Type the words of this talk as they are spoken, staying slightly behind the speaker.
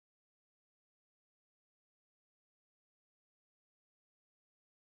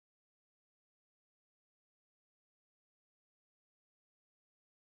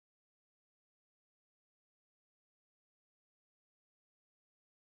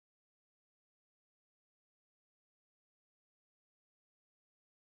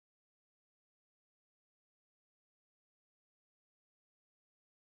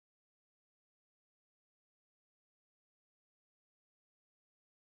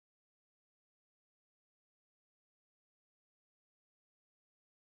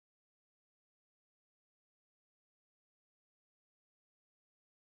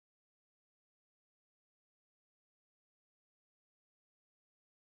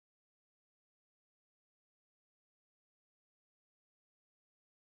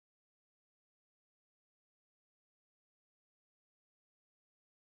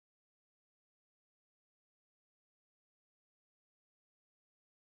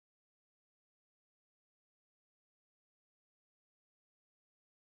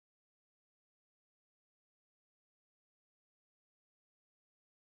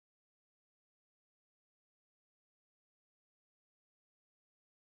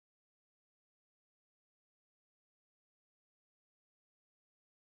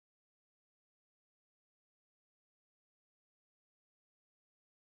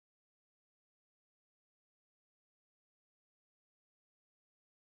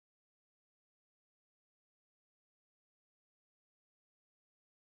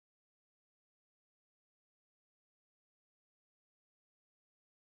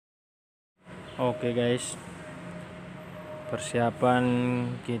Oke guys, persiapan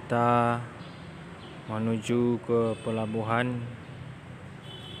kita menuju ke pelabuhan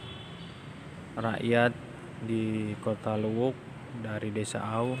rakyat di Kota Luwuk dari Desa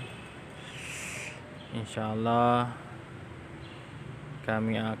Au. Insya Allah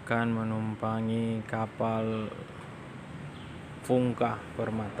kami akan menumpangi kapal Fungkah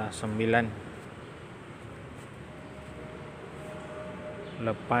Permata 9.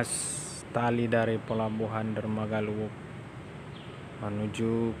 Lepas tali dari pelabuhan dermaga Luwuk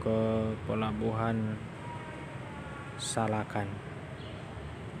menuju ke pelabuhan Salakan.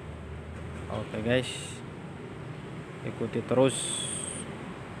 Oke guys, ikuti terus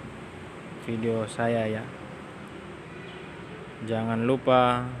video saya ya. Jangan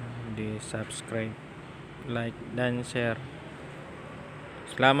lupa di subscribe, like, dan share.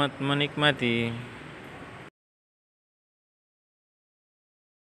 Selamat menikmati.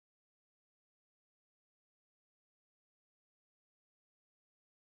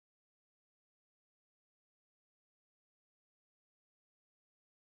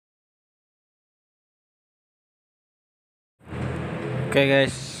 Oke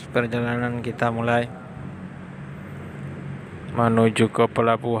guys, perjalanan kita mulai menuju ke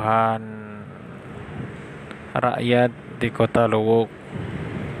pelabuhan rakyat di Kota Luwuk.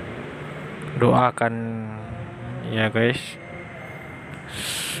 Doakan ya guys,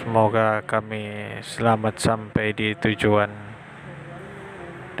 semoga kami selamat sampai di tujuan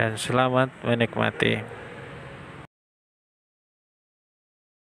dan selamat menikmati.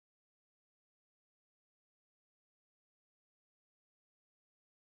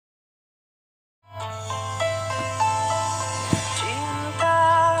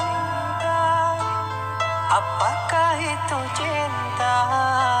 Apakah itu cinta?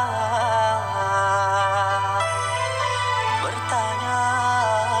 Bertanya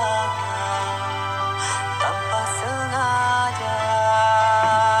tanpa sengaja.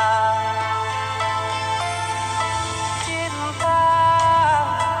 Cinta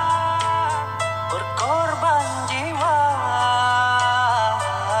berkorban jiwa.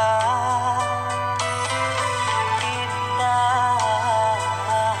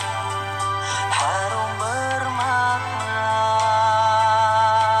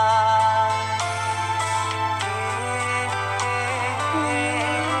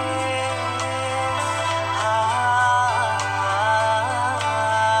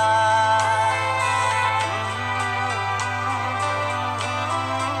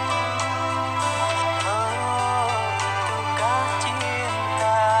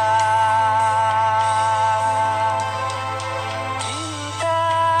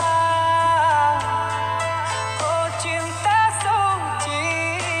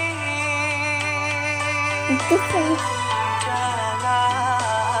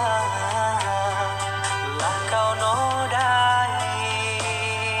 Janganlah kau nodai,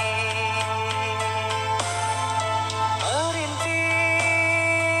 merintis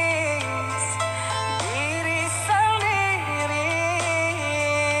diri sendiri,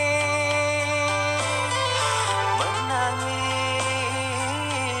 menangis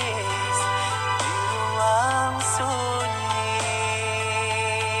di ruang sunyi.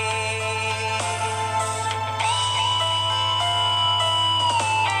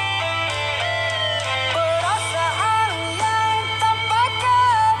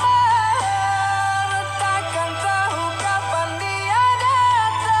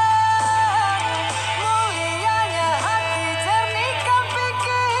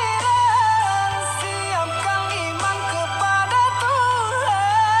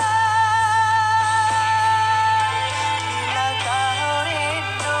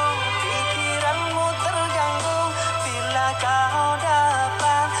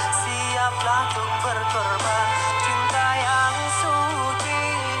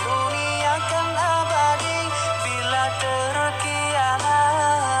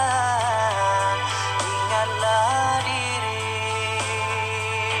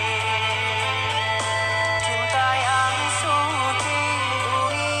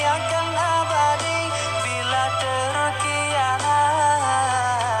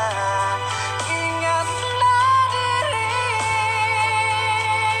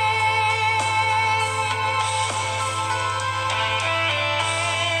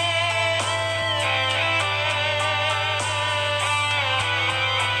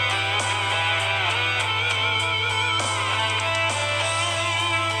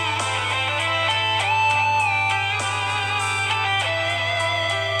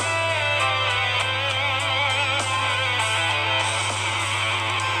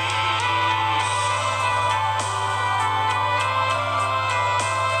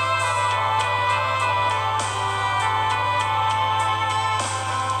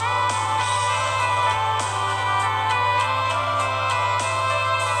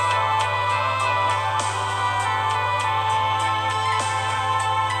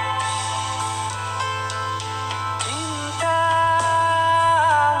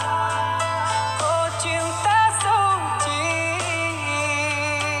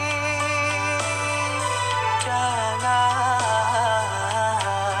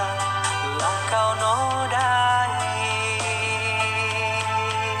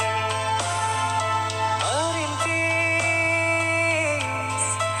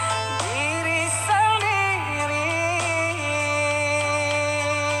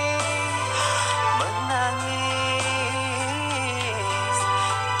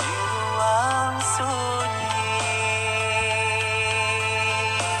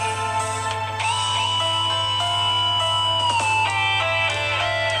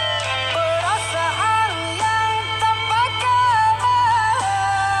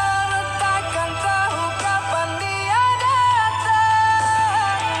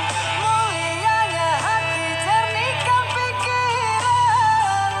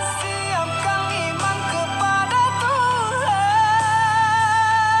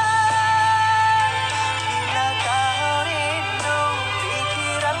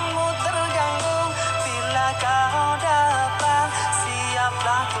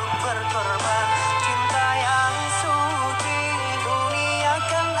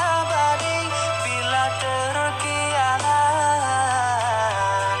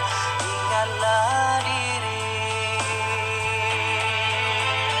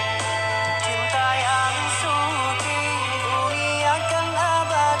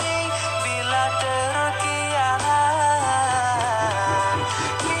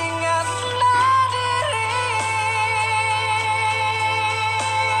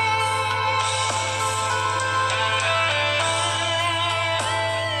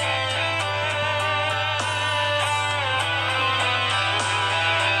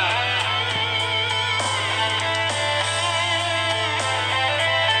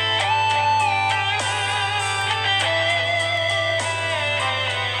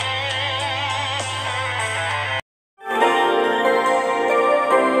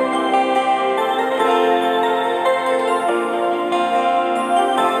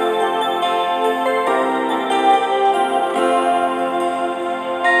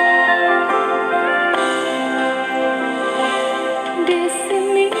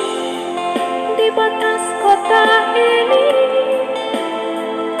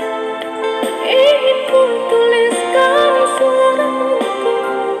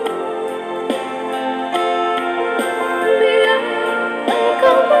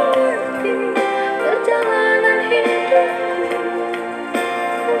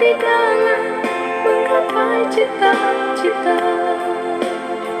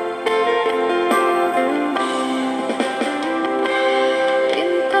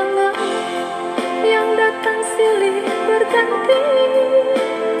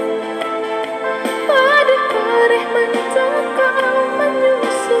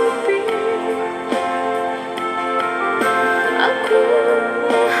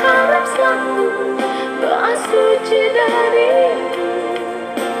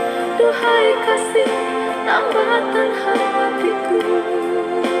 tambatan hatiku.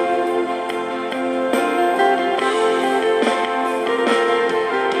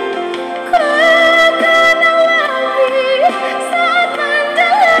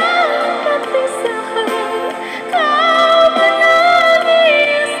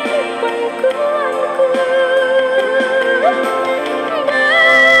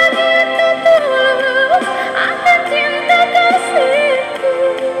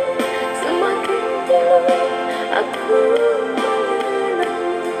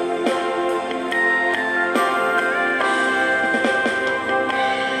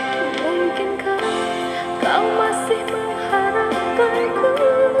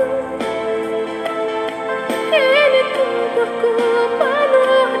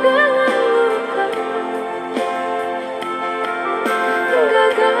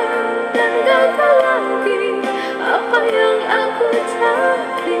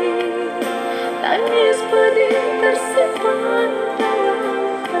 Tangis pedih tersimpan dalam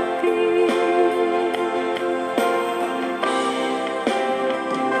hati.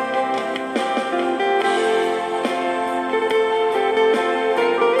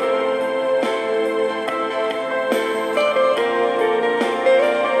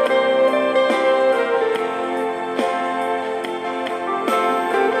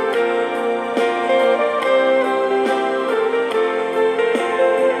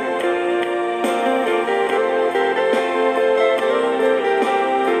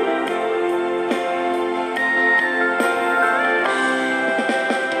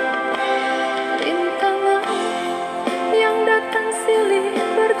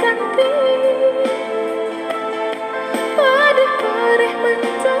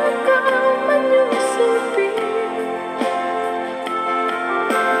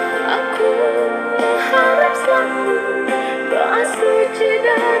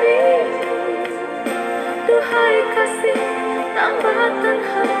 Duhai kasih tambatan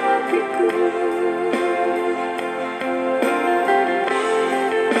hatiku.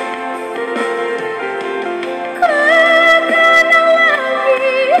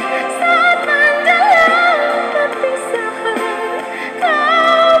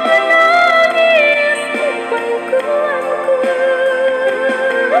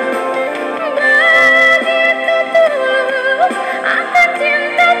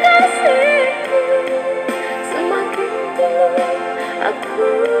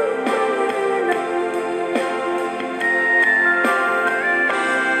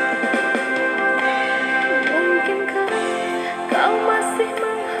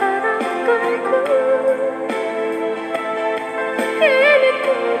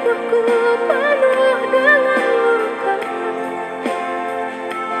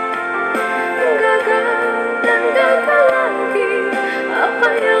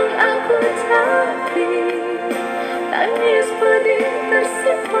 Tangis pedih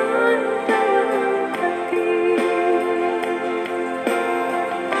tersimpan dalam hati.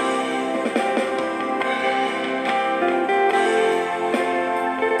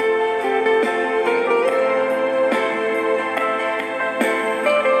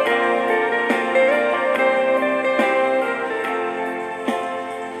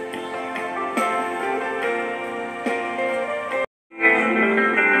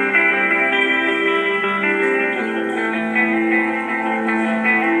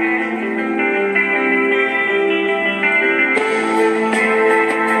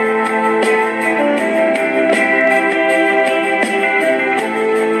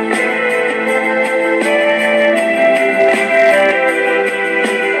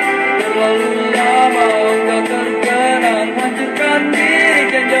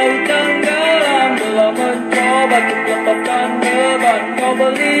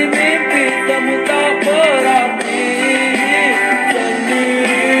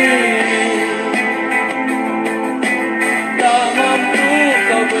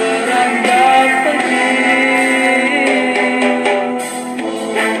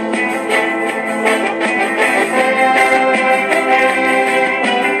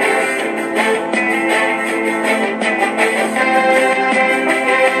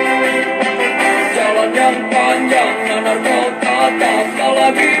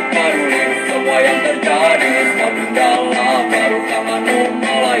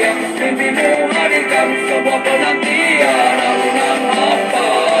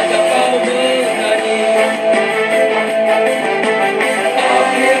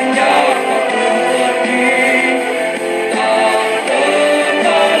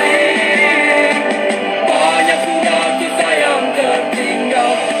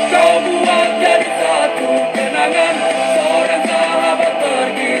 Seorang sahabat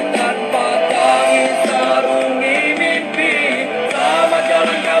pergi tanpa tangis sarung.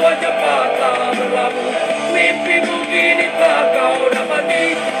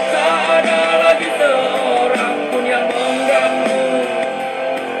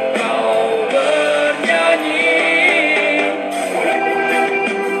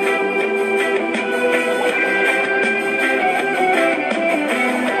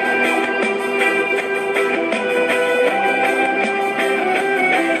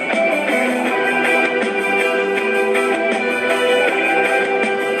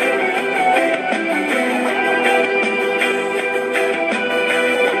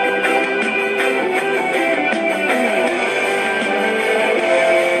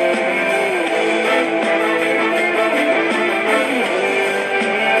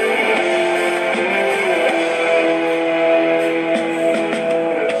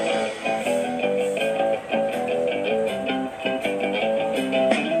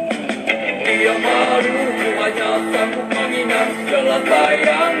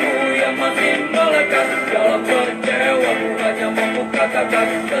 bayangmu yang masih melekat dalam kecewamu, hanya mampu katakan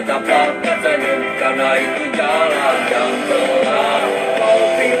tetaplah tersenyum, karena itu jalan yang telah kau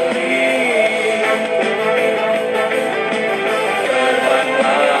pilih.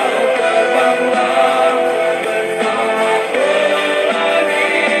 Terbanglah, terbanglah bersama pelangi.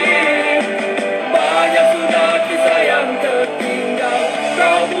 Banyak sudah kisah yang tertinggal,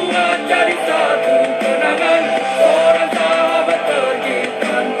 kau buat jadi satu kenangan. Seorang sahabat pergi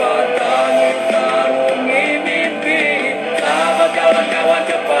tanpa tangis, sarungi mimpi. Sahabat jalan kawan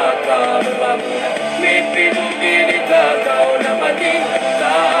cepatlah berlabuh, mimpimu kini telah kau dapati.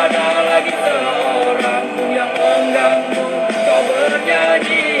 Tak ada lagi seorang pun yang mengganggu kau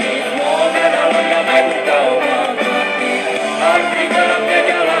bernyanyi. Semoga dalam damai kau mengerti arti gelapnya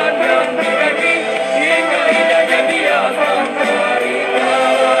jalan yang dikaki, hingga indahnya biasa cerita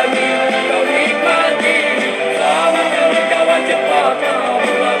lagi kau nikmati. Sama jalan kawan cepatlah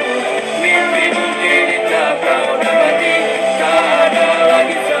berlabuh, mimpimu kini telah kau dapati. Tak ada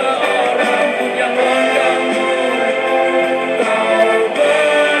lagi seorang pun yang mengganggu kau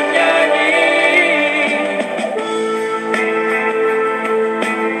bernyanyi.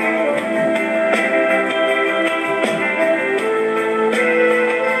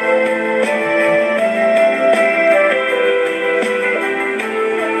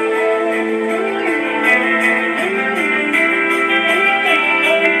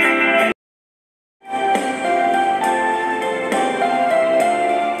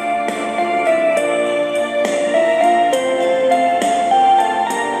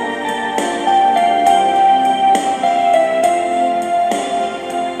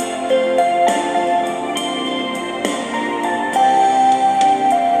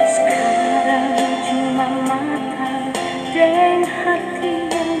 Sekarang cuma mata dan hati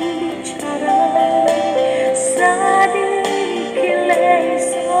yang bicara, sedikit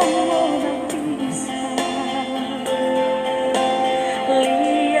semua bisa.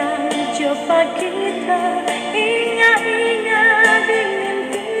 Lihat coba kita ingat-ingat di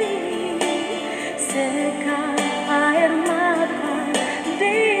mimpi, sekat air mata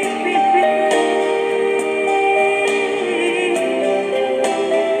di pipi.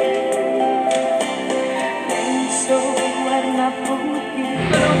 Lensa warna putih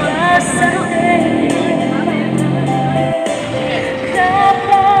rasa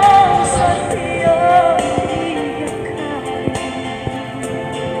kapal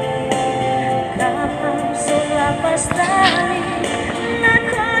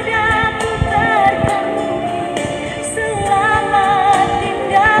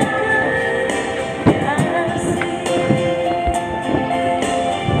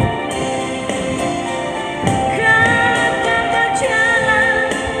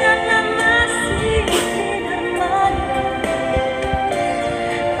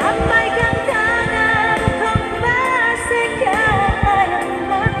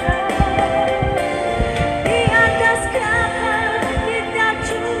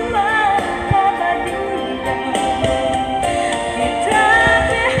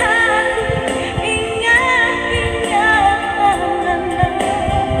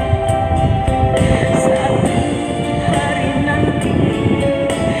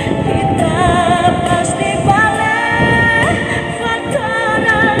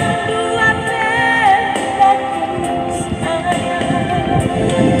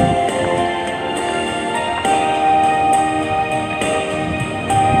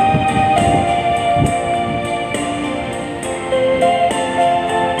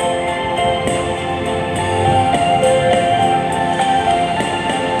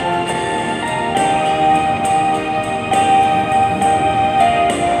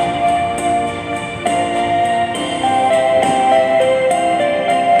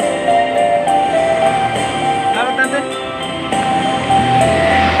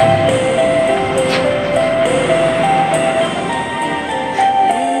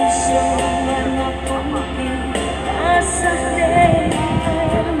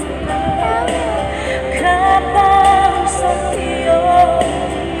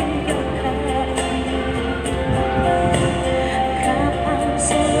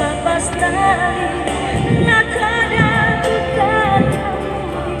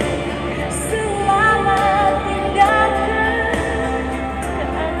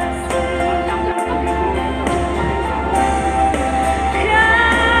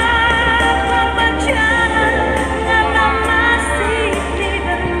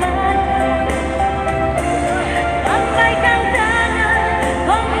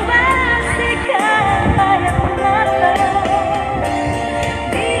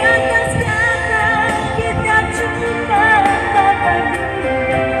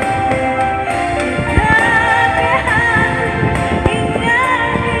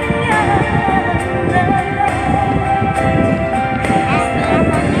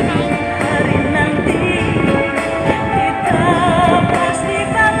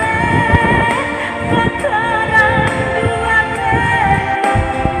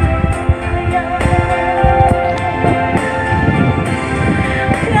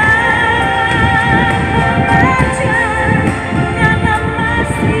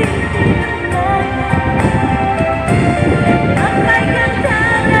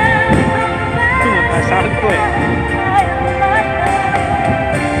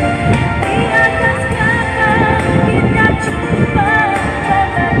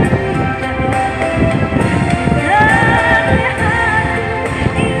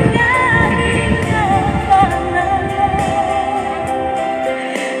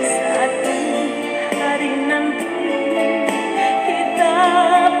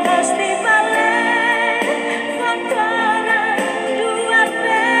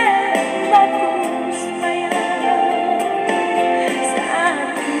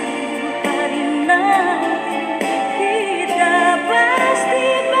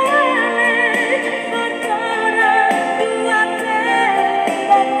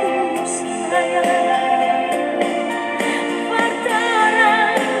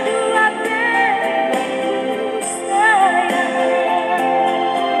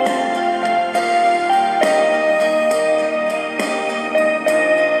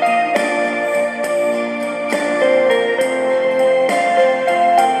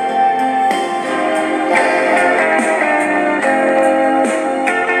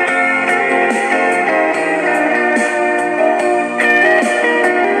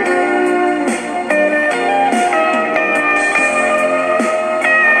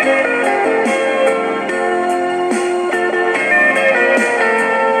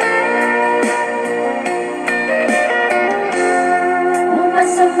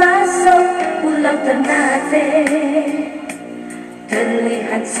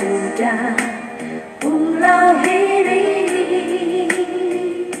muda Pulau ini.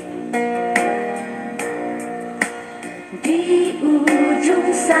 Di ujung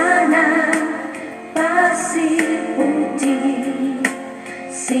sana pasir putih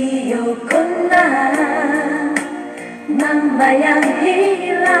Siokona membayang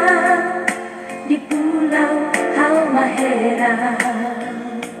hilang di pulau Halmahera.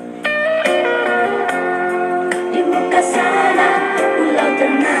 Di muka sana pulau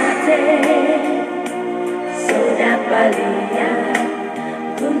Ternate, Soda Balia,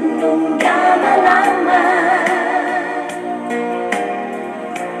 Gunung Gamalama,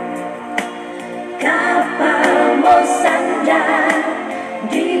 kapal mau sandar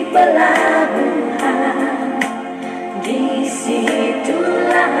di pelabuhan.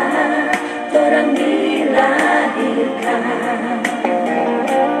 Disitulah orang dilahirkan.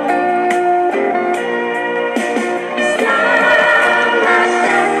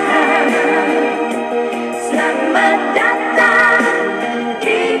 Selamat datang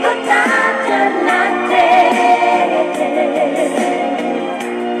di kota Ternate.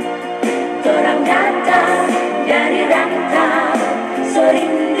 Orang datang dari rantau, so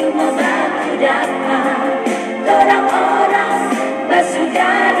rindu mau baku dapat. Orang-orang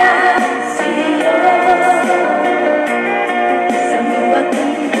bersaudara sio, semua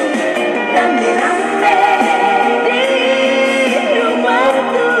kumpul rame-rame di rumah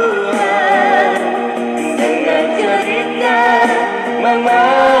Tuhan. Dengar cerita mama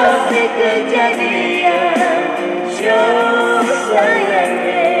si kejadian, show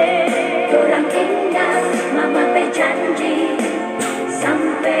sayangnya. Orang ingat mama berjanji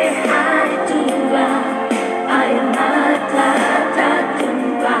sampai hari tua air mata tak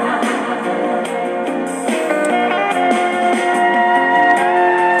tumpah.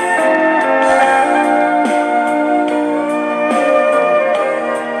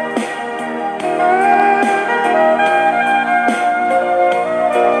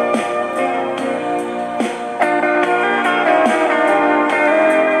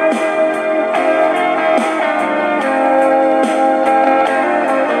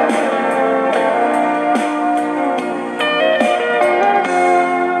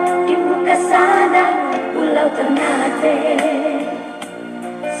 Ternate,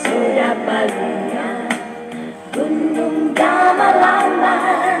 Soda Balia, Gunung Gamalama,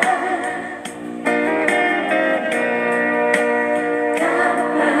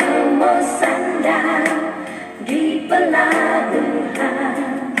 kapal mau sandar di pelabuhan.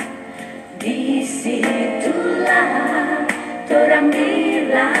 Disitulah orang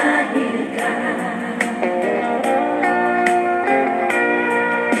dilahirkan.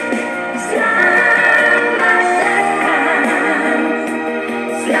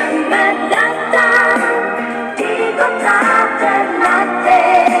 Selamat datang di kota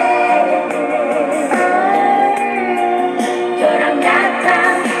Ternate. Orang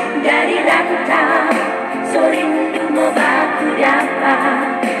datang dari rantau, so rindu mau baku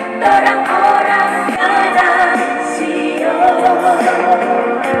dapat. Orang-orang ada sio,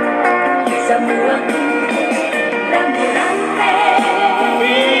 semua kumpul rame-rame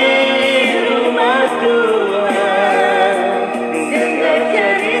di rumah Tuhan. Dengar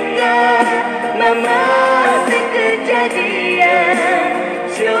cerita mama si kejadian,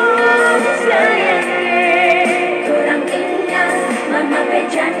 show sayangnya. Orang ingat mama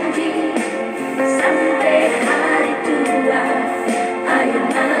berjanji